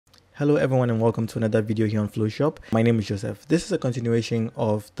Hello everyone and welcome to another video here on Phloshop. My name is Joseph. This is a continuation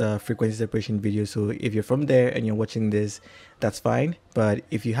of the frequency separation video, so if you're from there and you're watching this, that's fine. But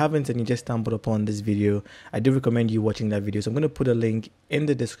if you haven't and you just stumbled upon this video, I do recommend you watching that video. So I'm going to put a link in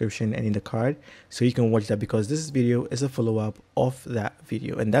the description and in the card so you can watch that, because this video is a follow-up of that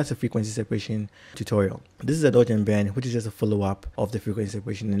video, and that's a frequency separation tutorial. This is a dodge and burn, which is just a follow-up of the frequency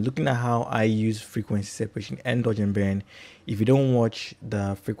separation, and looking at how I use frequency separation and dodge and burn. If you don't watch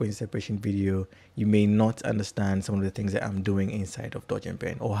the frequency separation video, you may not understand some of the things that I'm doing inside of dodge and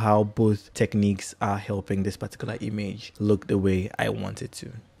burn, or how both techniques are helping this particular image look the way I want it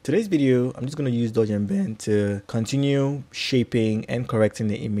to. Today's video, I'm just going to use dodge and burn to continue shaping and correcting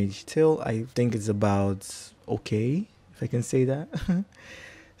the image till I think it's about okay, if I can say that.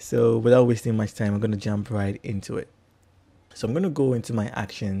 So without wasting much time, I'm going to jump right into it. So I'm going to go into my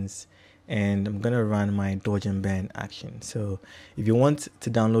actions and I'm going to run my dodge and burn action. So if you want to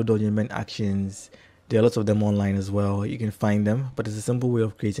download dodge and burn actions, there are lots of them online as well. You can find them, but it's a simple way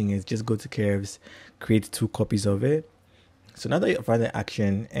of creating it. Just go to Curves, create 2 copies of it. So now that you've run the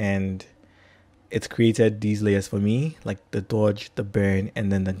action and it's created these layers for me, like the dodge, the burn,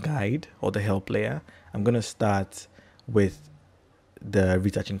 and then the guide or the help layer, I'm going to start with the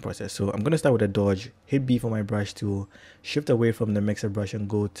retouching process. So I'm going to start with the dodge, hit B for my brush tool, shift away from the mixer brush and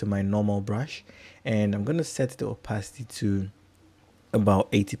go to my normal brush, and I'm going to set the opacity to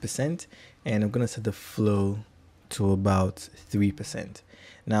about 80%, and I'm going to set the flow to about 3%.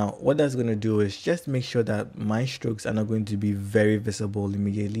 Now what that's going to do is just make sure that my strokes are not going to be very visible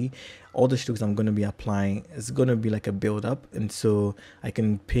immediately. All the strokes I'm going to be applying is going to be like a build up, and so I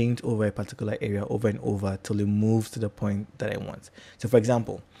can paint over a particular area over and over till it moves to the point that I want. So for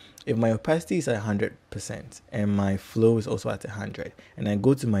example, if my opacity is at 100% and my flow is also at 100, and I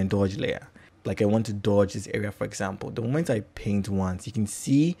go to my dodge layer, like I want to dodge this area, for example, the moment I paint once, you can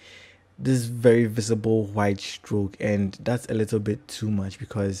see this very visible white stroke, and that's a little bit too much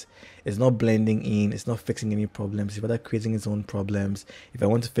because it's not blending in, it's not fixing any problems, it's rather creating its own problems. If I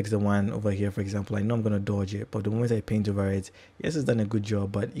want to fix the one over here, for example, I know I'm going to dodge it, but the moment I paint over it, yes, it's done a good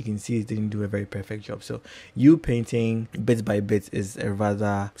job, but you can see it didn't do a very perfect job. So you painting bit by bit is a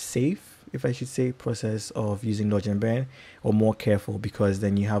rather safe, if I should say, process of using dodge and burn, or more careful, because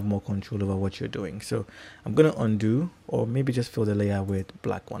then you have more control over what you're doing. So I'm going to undo, or maybe just fill the layer with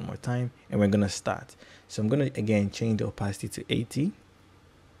black one more time, and we're going to start. So I'm going to again change the opacity to 80,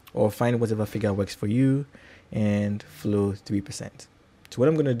 or find whatever figure works for you, and flow 3%. So what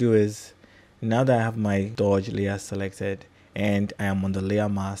I'm going to do is, now that I have my dodge layer selected and I am on the layer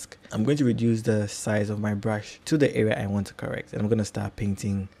mask, I'm going to reduce the size of my brush to the area I want to correct, and I'm going to start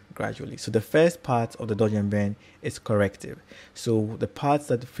painting gradually. So the first part of the dodge and burn is corrective. So the parts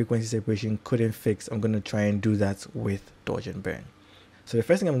that the frequency separation couldn't fix, I'm going to try and do that with dodge and burn. So the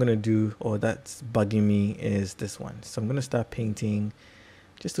first thing I'm going to do, or that's bugging me, is this one. So I'm going to start painting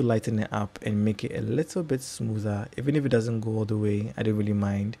just to lighten it up and make it a little bit smoother. Even if it doesn't go all the way, I don't really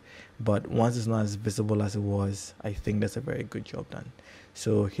mind, but once it's not as visible as it was, I think that's a very good job done.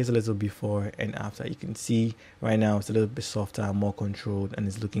 So here's a little before and after. You can see right now it's a little bit softer, more controlled, and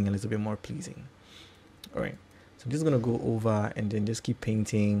it's looking a little bit more pleasing. All right, so I'm just going to go over and then just keep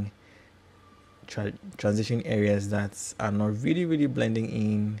painting transition areas that are not really blending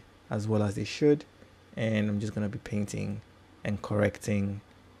in as well as they should, and I'm just going to be painting and correcting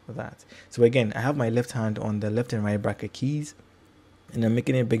that. So again, I have my left hand on the left and right bracket keys, and I'm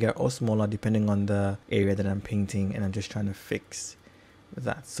making it bigger or smaller depending on the area that I'm painting, and I'm just trying to fix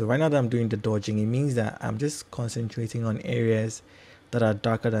that. So right now that I'm doing the dodging, it means that I'm just concentrating on areas that are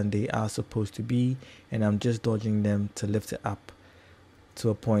darker than they are supposed to be, and I'm just dodging them to lift it up to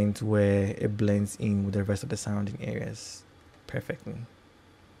a point where it blends in with the rest of the surrounding areas perfectly.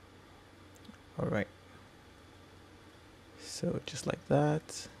 All right, so just like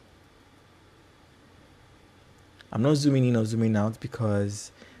that. I'm not zooming in or zooming out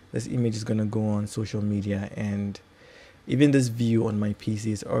because this image is going to go on social media, and even this view on my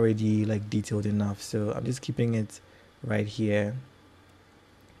PC is already like detailed enough, so I'm just keeping it right here.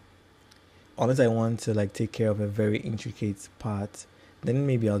 Unless I want to like take care of a very intricate part, then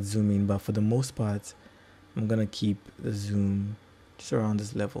maybe I'll zoom in, but for the most part I'm gonna keep the zoom just around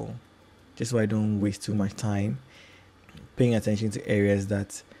this level, just so I don't waste too much time paying attention to areas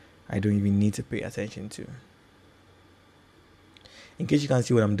that I don't even need to pay attention to. In case you can't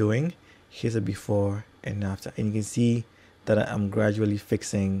see what I'm doing, here's a before and after, and you can see that I'm gradually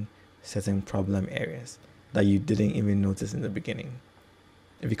fixing certain problem areas that you didn't even notice in the beginning.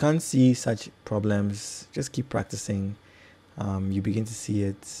 If you can't see such problems, just keep practicing. You begin to see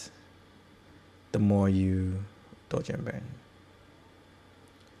it the more you dodge and burn.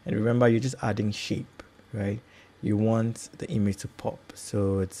 And remember, you're just adding shape, right? You want the image to pop,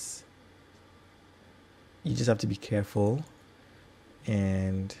 so you just have to be careful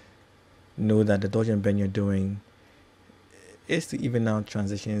and know that the dodge and bend you're doing is to even out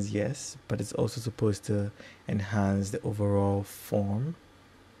transitions, yes, but it's also supposed to enhance the overall form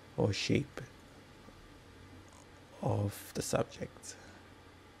or shape of the subject,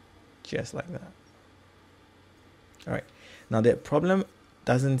 just like that. All right, now the problem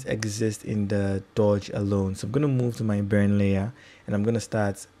doesn't exist in the dodge alone, so I'm going to move to my burn layer and I'm going to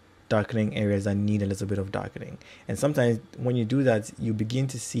start darkening areas that need a little bit of darkening. And sometimes when you do that, you begin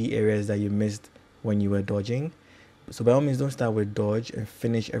to see areas that you missed when you were dodging. So by all means, don't start with dodge and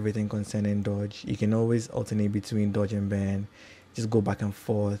finish everything concerning dodge. You can always alternate between dodge and burn. Just go back and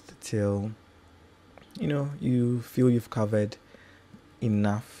forth till you feel you've covered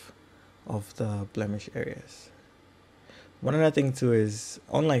enough of the blemish areas. One other thing too is,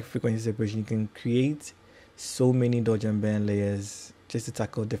 unlike frequency separation, you can create so many dodge and burn layers just to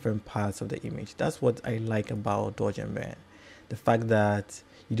tackle different parts of the image. That's what I like about dodge and burn. The fact that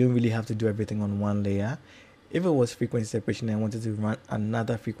you don't really have to do everything on one layer. If it was frequency separation and I wanted to run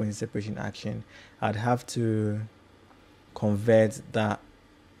another frequency separation action, I'd have to convert that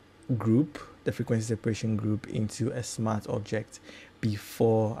group, the frequency separation group, into a smart object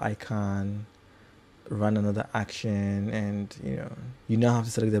before I can run another action. And you now have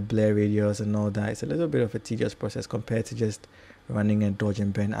to select the blur radius and all that. It's a little bit of a tedious process compared to just running a dodge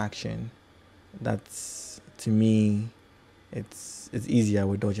and burn action. That's, to me, it's easier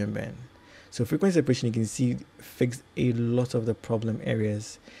with dodge and burn. So frequency separation, you can see, fixed a lot of the problem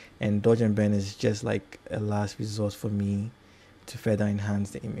areas, and dodge and burn is just like a last resort for me to further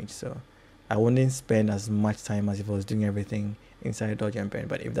enhance the image. So I wouldn't spend as much time as if I was doing everything inside dodge and burn.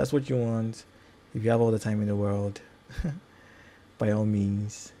 But if that's what you want, if you have all the time in the world, by all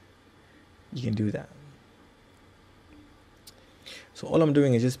means, you can do that. So all I'm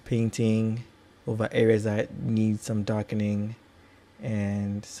doing is just painting over areas that need some darkening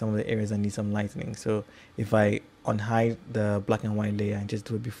and some of the areas that need some lightening. So if I unhide the black and white layer and just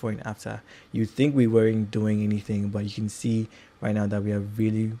do it before and after, you think we weren't doing anything, but you can see right now that we are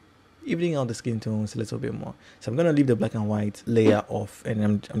really evening out the skin tones a little bit more. So I'm going to leave the black and white layer off, and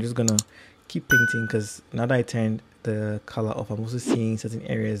I'm just going to keep painting, because now that I turned the color off, I'm also seeing certain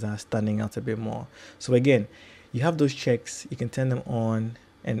areas that are standing out a bit more. So again, you have those checks, you can turn them on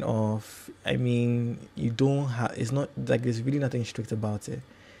and off. I mean, you don't have, it's not like there's really nothing strict about it.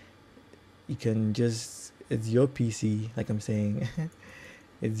 You can just, it's your PC, like I'm saying.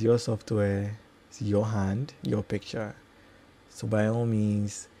 It's your software, it's your hand, your picture. So by all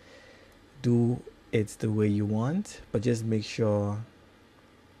means, do it the way you want, but just make sure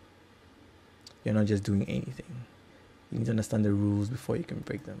you're not just doing anything. You need to understand the rules before you can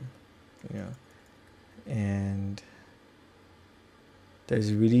break them, and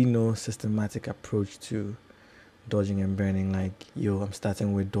there's really no systematic approach to dodging and burning, like, I'm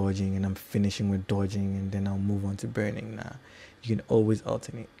starting with dodging and I'm finishing with dodging and then I'll move on to burning. Nah, you can always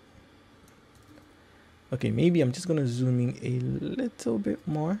alternate. Okay, maybe I'm just gonna zoom in a little bit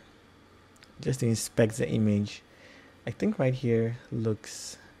more just to inspect the image. I think right here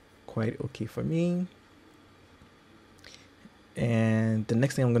looks quite okay for me. And the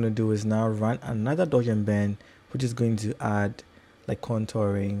next thing I'm going to do is now run another dodge and burn, which is going to add like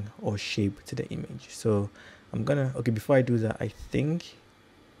contouring or shape to the image. So I'm gonna, okay, before I do that, I think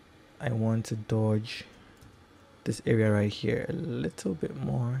I want to dodge this area right here a little bit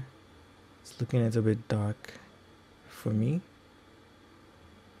more. It's looking a little bit dark for me,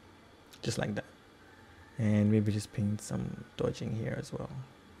 just like that. And maybe just paint some dodging here as well.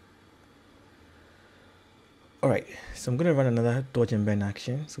 Alright, so I'm going to run another dodge and burn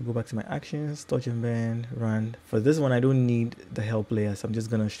action. So go back to my actions, dodge and burn, run. For this one, I don't need the help layer, so I'm just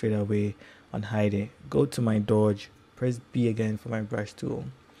going to straight away unhide it. Go to my dodge, press B again for my brush tool.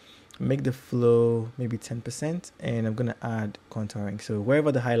 Make the flow maybe 10%, and I'm going to add contouring. So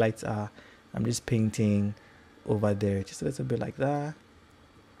wherever the highlights are, I'm just painting over there, just a little bit like that.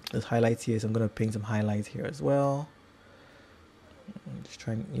 There's highlights here, so I'm going to paint some highlights here as well. I'm just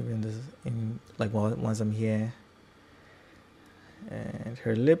trying to even this in, like, once I'm here. And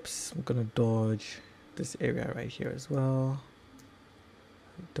her lips, I'm gonna dodge this area right here as well.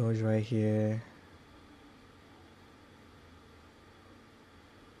 Dodge right here.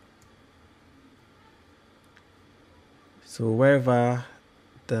 So wherever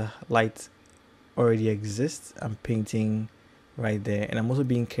the light already exists, I'm painting right there. And I'm also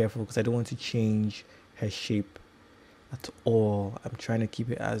being careful because I don't want to change her shape at all. I'm trying to keep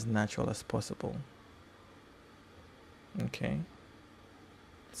it as natural as possible. Okay.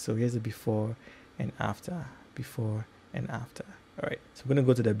 So here's the before and after, before and after. All right, so we're gonna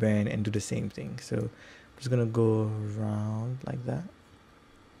go to the burn and do the same thing. So I'm just gonna go around like that.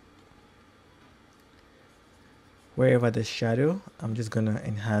 Wherever the shadow, I'm just gonna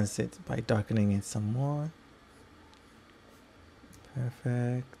enhance it by darkening it some more.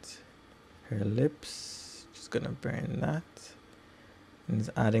 Perfect. Her lips, just gonna burn that. And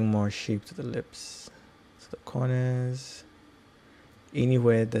just adding more shape to the lips. So the corners,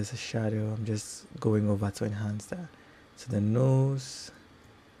 anywhere there's a shadow, I'm just going over to enhance that. So the nose,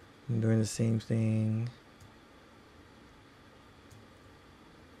 I'm doing the same thing.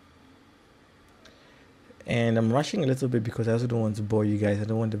 And I'm rushing a little bit because I also don't want to bore you guys. I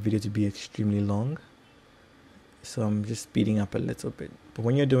don't want the video to be extremely long. So I'm just speeding up a little bit. But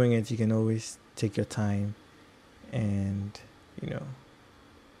when you're doing it, you can always take your time and, you know,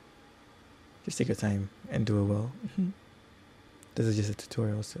 just take your time and do it well. This is just a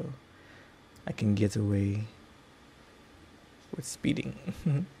tutorial, so I can get away with speeding.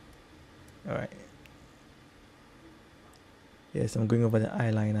 All right. Yes, I'm going over the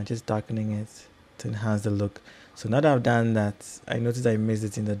eyeliner, just darkening it to enhance the look. So now that I've done that, I noticed I missed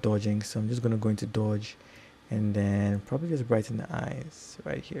it in the dodging, so I'm just going to go into dodge and then probably just brighten the eyes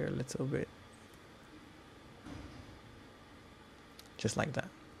right here a little bit, just like that.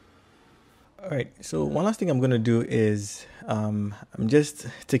 All right, so one last thing I'm going to do is I'm just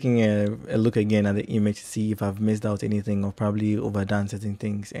taking a look again at the image to see if I've missed out anything or probably overdone certain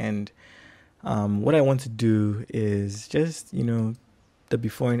things. And what I want to do is just, you know, the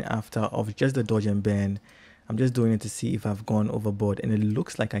before and after of just the dodge and burn. I'm just doing it to see if I've gone overboard, and it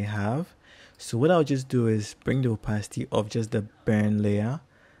looks like I have. So what I'll just do is bring the opacity of just the burn layer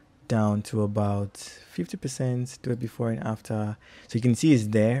down to about 50%, do it before and after. So you can see it's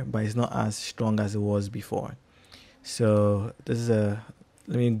there, but it's not as strong as it was before. So this is let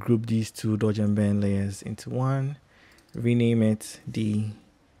me group these two dodge and burn layers into one, rename it D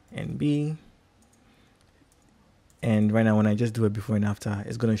and B. And right now when I just do it before and after,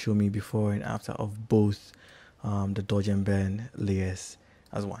 it's going to show me before and after of both the dodge and burn layers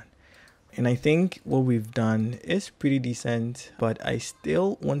as one. And I think what we've done is pretty decent, but I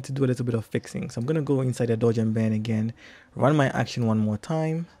still want to do a little bit of fixing. So I'm going to go inside the dodge and burn again, run my action one more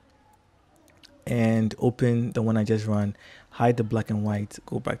time, and open the one I just ran, hide the black and white,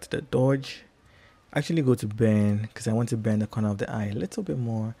 go back to the dodge, actually go to burn because I want to burn the corner of the eye a little bit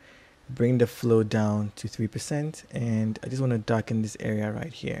more, bring the flow down to 3%, and I just want to darken this area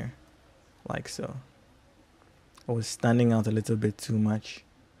right here, like so. I was standing out a little bit too much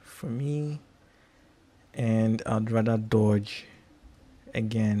for me, and I'd rather dodge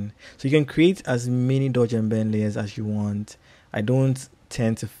again. So you can create as many dodge and burn layers as you want. I don't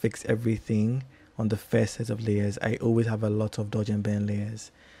tend to fix everything on the first set of layers. I always have a lot of dodge and burn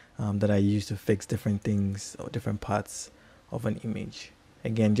layers that I use to fix different things or different parts of an image.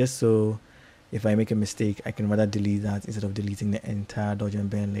 Again, just so if I make a mistake, I can rather delete that instead of deleting the entire dodge and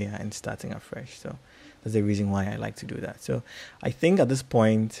burn layer and starting afresh. So that's the reason why I like to do that. So I think at this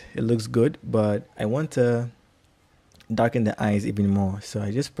point it looks good, but I want to darken the eyes even more. So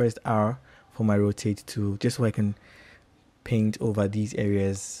I just pressed R for my rotate tool just so I can paint over these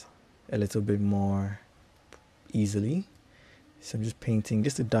areas a little bit more easily. So I'm just painting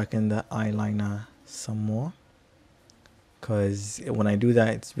just to darken the eyeliner some more, because when I do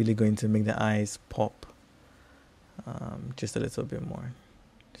that, it's really going to make the eyes pop just a little bit more.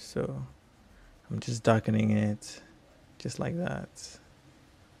 So I'm just darkening it just like that.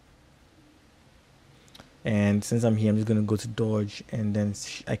 And since I'm here, I'm just going to go to dodge, and then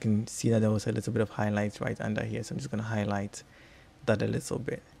I can see that there was a little bit of highlights right under here. So I'm just going to highlight that a little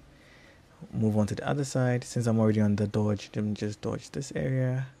bit. Move on to the other side. Since I'm already on the dodge, then just dodge this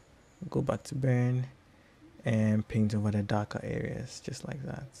area, go back to burn, and paint over the darker areas just like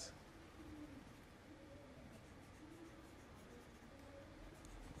that.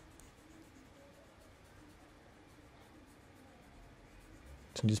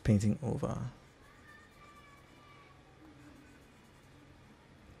 So I'm just painting over.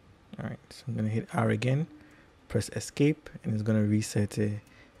 Alright, so I'm going to hit R again, press escape, and it's going to reset it,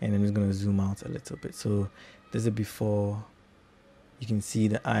 and I'm just going to zoom out a little bit. So this is before. You can see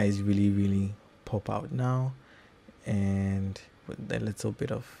the eyes really pop out now, and with a little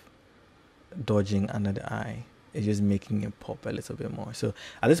bit of dodging under the eye, it's just making it pop a little bit more. So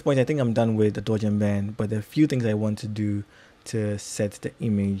at this point, I think I'm done with the dodge and burn, but there are a few things I want to do to set the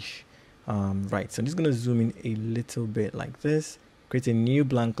image right. So I'm just going to zoom in a little bit like this, create a new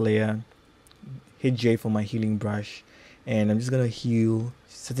blank layer, hit J for my healing brush, and I'm just gonna heal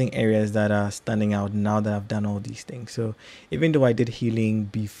certain areas that are standing out now that I've done all these things. So even though I did healing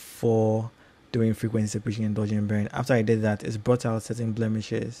before doing frequency separation and dodge and burn, after I did that, it's brought out certain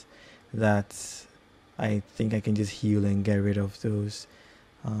blemishes that I think I can just heal and get rid of those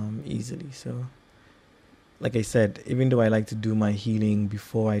easily. So like I said, even though I like to do my healing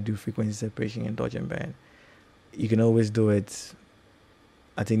before I do frequency separation and dodge and burn, you can always do it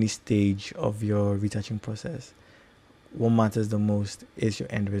at any stage of your retouching process. What matters the most is your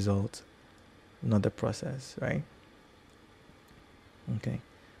end result, not the process, right? Okay,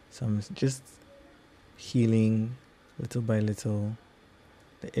 so I'm just healing little by little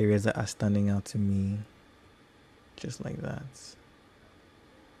the areas that are standing out to me, just like that.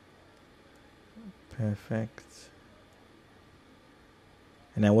 Perfect.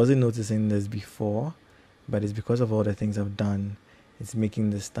 And I wasn't noticing this before, but it's because of all the things I've done. It's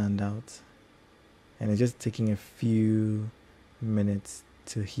making this stand out. And it's just taking a few minutes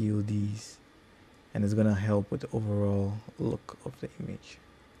to heal these. And it's going to help with the overall look of the image.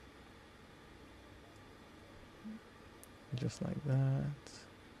 Just like that.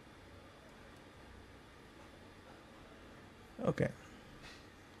 Okay.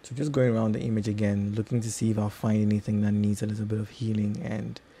 So just going around the image again, looking to see if I'll find anything that needs a little bit of healing.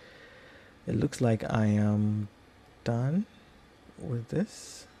 And it looks like I am done with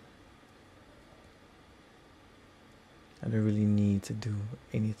this. I don't really need to do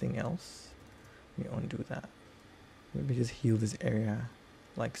anything else. Let me undo that. Maybe just heal this area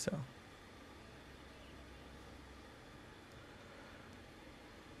like so.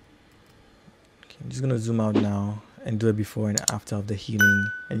 Okay, I'm just gonna zoom out now and do a before and after of the healing,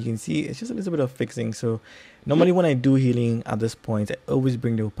 and you can see it's just a little bit of fixing. So normally when I do healing at this point, I always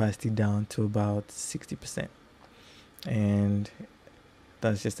bring the opacity down to about 60%, and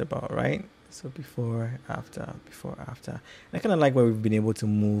that's just about right. So before, after, before, after. And I kind of like where we've been able to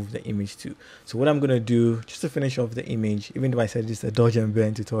move the image to. So what I'm going to do, just to finish off the image, even though I said it's a dodge and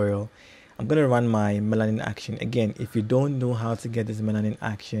burn tutorial, I'm going to run my melanin action. Again, if you don't know how to get this melanin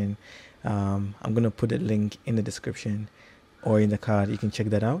action, I'm going to put a link in the description or in the card. You can check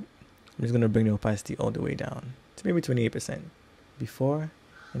that out. I'm just going to bring the opacity all the way down to maybe 28%. Before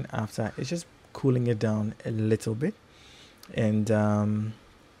and after, it's just cooling it down a little bit. And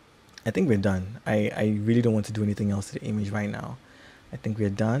I think we're done. I really don't want to do anything else to the image right now. I think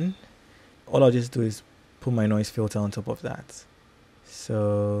we're done. All I'll just do is put my noise filter on top of that.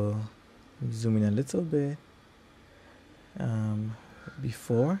 So zoom in a little bit.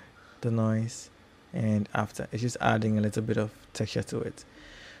 Before the noise and after. It's just adding a little bit of texture to it.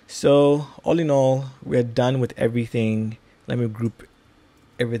 So all in all, we're done with everything. Let me group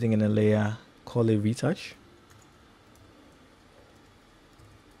everything in a layer, call it retouch.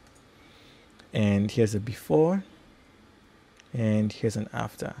 And here's a before and here's an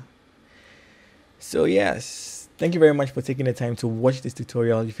after. So yes, thank you very much for taking the time to watch this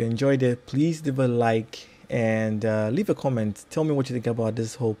tutorial. If you enjoyed it, please leave a like and leave a comment. Tell me what you think about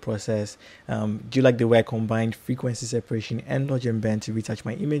this whole process. Do you like the way I combined frequency separation and dodge and burn to retouch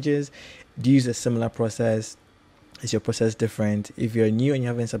my images? Do you use a similar process? Is your process different? If you're new and you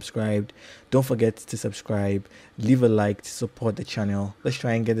haven't subscribed, don't forget to subscribe. Leave a like to support the channel. Let's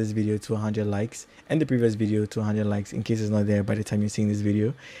try and get this video to 100 likes and the previous video to 100 likes in case it's not there by the time you're seeing this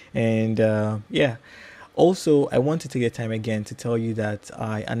video. And yeah, also I want to take the time again to tell you that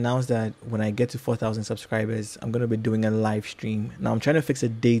I announced that when I get to 4,000 subscribers, I'm going to be doing a live stream. Now I'm trying to fix a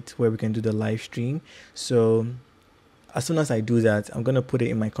date where we can do the live stream. So as soon as I do that, I'm going to put it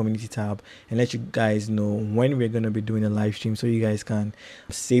in my community tab and let you guys know when we're going to be doing a live stream, so you guys can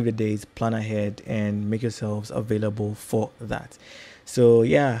save the dates, plan ahead, and make yourselves available for that. So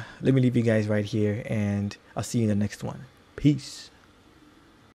yeah, let me leave you guys right here, and I'll see you in the next one. Peace.